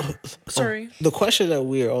 Or sorry. The question that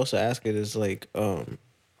we are also asking is like, can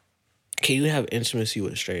you have intimacy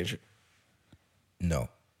with a stranger? No,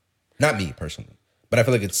 not me personally, but I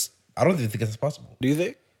feel like I don't think it's possible. Do you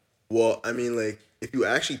think? Well, I mean, like if you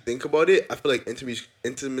actually think about it, I feel like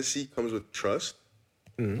intimacy comes with trust.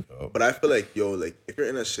 Mm-hmm. But I feel like if you're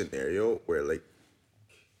in a scenario where like.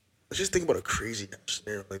 Let's just think about a crazy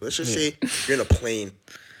scenario. Like, let's just say you're in a plane,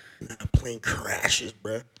 and the plane crashes,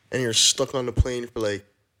 bruh, and you're stuck on the plane for like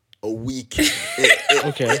a week.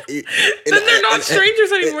 Okay. Then they're not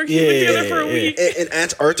strangers anymore. Keep it together for a week. In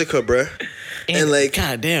Antarctica, bruh. And like,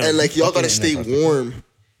 goddamn. And like, y'all gotta stay warm.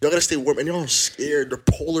 Y'all gotta stay warm, and y'all scared. There are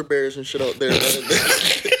polar bears and shit out there.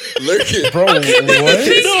 Lurking. Bro, what?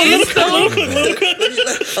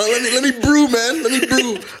 Let me brew, man. Let me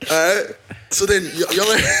brew. All right. So then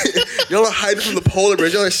y'all are hiding from the polar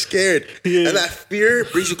bears. Y'all are scared, and that fear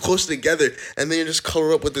brings you closer together. And then you just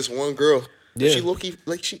color up with this one girl. Yeah. She low-key,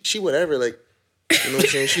 like she whatever, like you know what I'm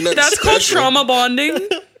saying. She that's special. called trauma bonding.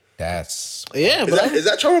 That's is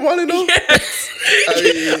that trauma bonding though? Yes. I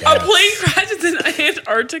mean, a plane crashes in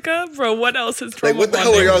Antarctica, bro. What else is trauma? Like what the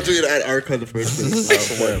hell are y'all doing in Antarctica the first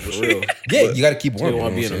place? For real. Yeah, you got to keep warm. You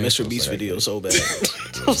want to be in a Mr. Beast video so bad.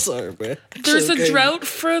 I'm sorry, bro. There's a drought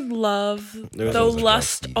for love, though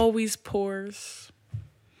lust always pours.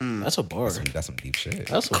 That's a bar. That's some deep shit.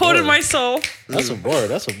 Quoted my soul. That's a bar.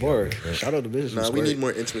 Shout out to business. Nah, we need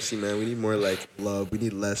more intimacy, man. We need more like love. We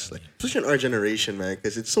need less, like, especially in our generation, man,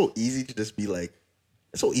 because it's so easy to just be like,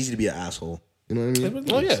 it's so easy to be an asshole. You know what I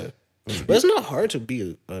mean? Oh yeah, but it's not hard to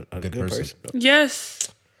be a good person. Yes.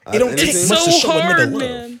 It don't take it's much so to show hard,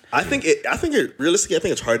 man. I think realistically, I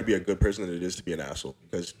think it's hard to be a good person than it is to be an asshole.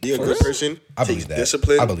 Because being a good person takes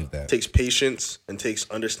discipline, I believe that. Takes patience, and takes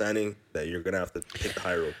understanding that you're gonna have to take the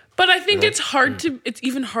high road. But I think it's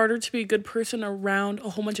even harder to be a good person around a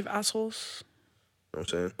whole bunch of assholes. You know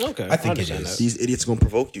what I'm saying? Okay, I think it is. These idiots are gonna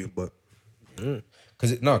provoke you, but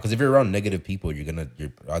because if you're around negative people, your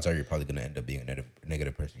odds are you're probably gonna end up being a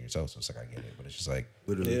negative person yourself. So it's like I get it, but it's just like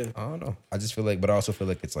literally, I don't know. I just feel like, but I also feel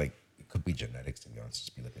like it's like it could be genetics. To be honest,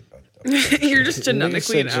 just be like you're just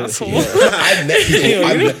genetically an asshole. Yeah. I've met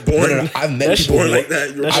people. I've met people born like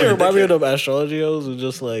that. That shit remind me of the astrologios who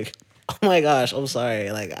just like, oh my gosh, I'm sorry,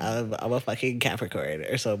 like I'm a fucking Capricorn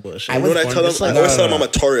or some bullshit. I always tell them I'm a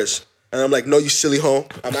Taurus. And I'm like, no, you silly hoe.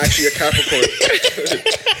 I'm actually a Capricorn.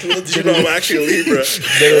 Did you know I'm actually a Libra?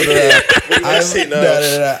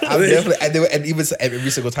 I'm definitely, and even every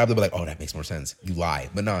single time they'll be like, oh, that makes more sense. You lie.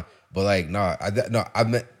 But I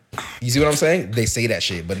met, you see what I'm saying? They say that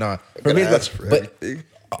shit, but nah. For me, but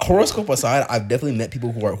horoscope aside, I've definitely met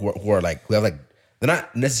people who have like, they're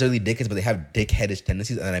not necessarily dickheads, but they have dickheadish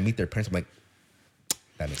tendencies. And I meet their parents, I'm like,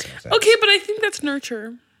 that makes sense. Okay, but I think that's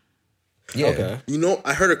nurture. Yeah. Okay. You know,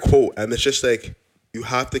 I heard a quote, and it's just like, you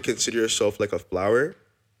have to consider yourself like a flower.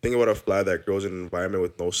 Think about a flower that grows in an environment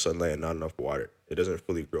with no sunlight and not enough water. It doesn't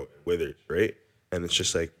fully grow. It withers, right? And it's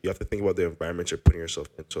just like, you have to think about the environment you're putting yourself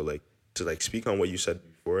in. So like, to like speak on what you said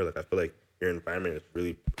before, like I feel like your environment is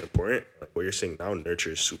really important. Like what you're saying now,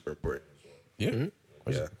 nurture is super important. Yeah.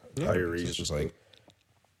 Yeah. How you're raised. It's just like,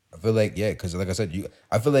 I feel like, yeah, because like I said,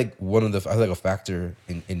 I feel like a factor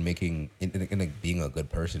in making, in like being a good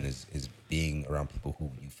person is being around people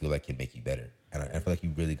who you feel like can make you better. And I feel like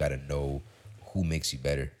you really got to know who makes you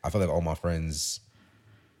better. I feel like all my friends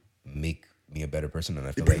make me a better person, and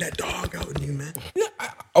I feel bring like that dog out in you, man. Yeah,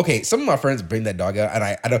 okay, some of my friends bring that dog out, and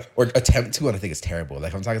I don't, or attempt to, and I think it's terrible. Like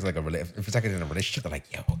if I'm talking to like if it's like in a relationship, they're like,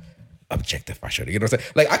 yo, objectify shorty. You know what I'm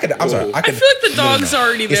saying? Like I feel like the dog's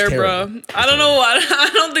already there, bro. I don't know why. I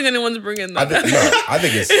don't think anyone's bringing that. I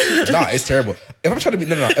think it's terrible. If I'm trying to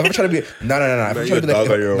be if I'm trying to be if I'm trying to be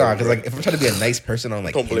like because like if I'm trying to be a nice person on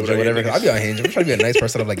like Hinge or whatever, I'll be on Hinge. If I'm trying to be a nice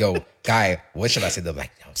person, I'm like, yo, guy, what should I say? They're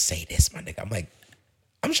like, yo, say this, my nigga. I'm like,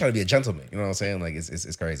 I'm trying to be a gentleman. You know what I'm saying? Like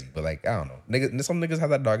it's crazy, but like I don't know, niggas. Some niggas have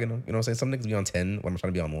that dog in them. You know what I'm saying? Some niggas be on 10 when I'm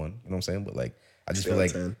trying to be on 1. You know what I'm saying? But like I just feel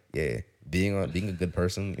like 10. Yeah. Being a good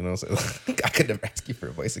person, you know what I'm saying? I could never ask you for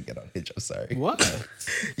advice and get on Hinge. I'm sorry. What?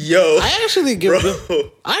 Yo, I actually give.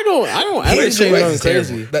 I don't ever say nothing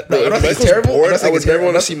crazy. I don't think it's terrible. I would never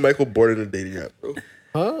want to see Michael bored in a dating app, bro.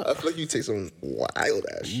 Huh? I feel like you take some wild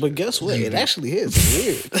ass shit. But guess what? It actually is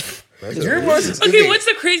weird. Okay, what's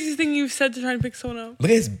the craziest thing you've said to try and pick someone up?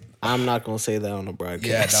 Look at his. I'm not gonna say that on the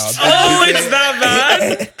broadcast. Yeah, no. Oh, it's that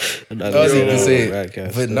bad. I'm not gonna say that on the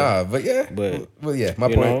broadcast. But nah, but yeah, but yeah.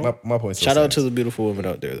 My point. My point. Shout out to the beautiful women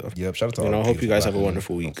out there, though. Yep. Shout out to all. I hope you guys have a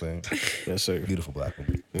wonderful week. Yes, sir. Beautiful black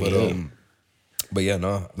women. But yeah,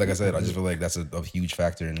 no. Like I said, I just feel like that's a huge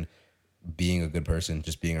factor in being a good person.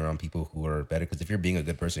 Just being around people who are better. Because if you're being a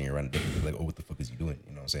good person, you're around different people. Like, oh, what the fuck is you doing?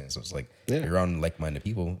 You know what I'm saying? So it's like you're around like-minded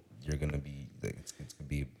people. You're gonna be. Like, it's gonna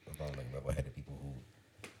be around like level-headed people who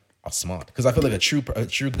are smart. Because I feel like a true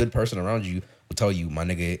good person around you will tell you, my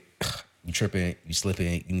nigga, you tripping, you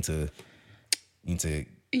slipping, you need to.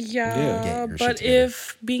 Yeah, but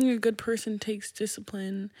if being a good person takes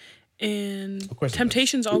discipline, and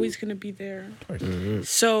temptation's always going to be there. Mm-hmm.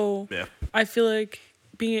 So I feel like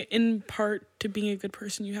being a good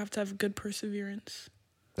person, you have to have good perseverance.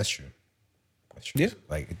 That's true. Yeah,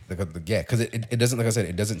 because it doesn't, like I said,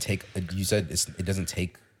 it doesn't take. You said it doesn't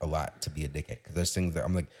take a lot to be a dickhead. Because there's things that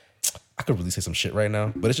I'm like, I could really say some shit right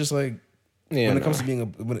now, but it's just like when it comes to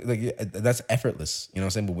being that's effortless. You know what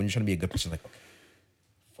I'm saying? But when you're trying to be a good person, like, okay,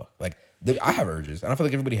 fuck, like I have urges, and I feel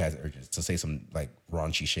like everybody has urges to say some like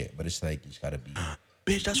raunchy shit, but it's like you just gotta be.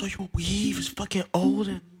 Bitch, that's why your weave is fucking old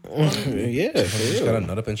and yeah. You just gotta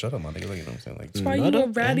nut up and shut up, my nigga. Like, you know what I'm saying? Like, that's why you a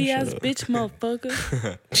ratty ass bitch,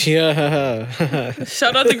 motherfucker. Yeah.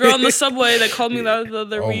 Shout out the girl on the subway that called me the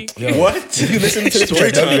other week. Yo, what? You listen to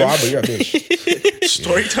story time? But you're a bitch.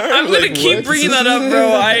 Story time. I'm gonna keep bringing that up, bro.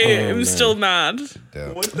 I am still mad.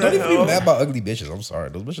 Yeah. What the hell? Don't even be mad about ugly bitches. I'm sorry.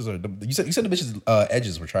 Those bitches are. You said the bitches'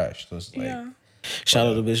 edges were trash. So it's like. Shout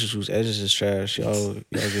out to bitches whose edges is trash. Y'all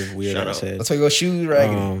give weird ass heads. That's why you go shoes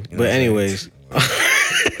raggedy. But anyways.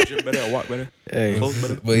 better, walk better. Hey.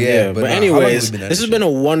 But anyways, this has been a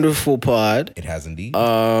wonderful pod. It has indeed.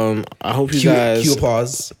 I hope you guys. Cue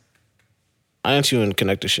applause. I ain't you in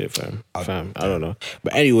connector shit, fam. I don't know.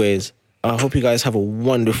 But anyways, I hope you guys have a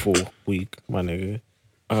wonderful week, my nigga.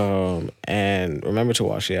 And remember to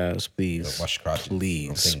wash your ass, please. Wash your crotch.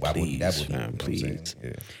 Please, man, please.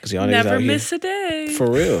 Because y'all never miss a day. For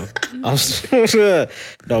real.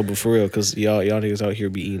 No, but for real, because y'all niggas out here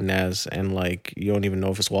be eating ass and like you don't even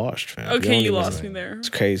know if it's washed, fam. Okay, you lost me there. It's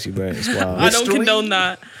crazy, bro. It's wild. I don't condone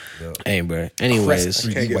that. Hey, bro. Anyways,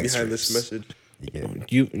 can't get behind this message. Yeah.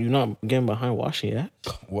 You not getting behind washing yet?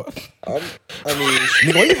 What? I mean,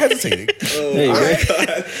 nigga, why are you hesitating? Hey, my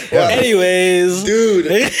God. Yeah. Anyways, dude.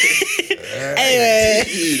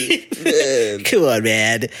 Anyway, come on,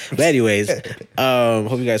 man. But anyways,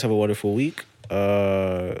 hope you guys have a wonderful week.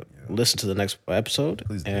 Listen to the next episode,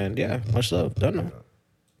 and much love. Don't know.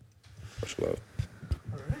 Much love.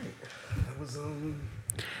 All right.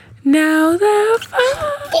 Now the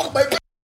oh my God.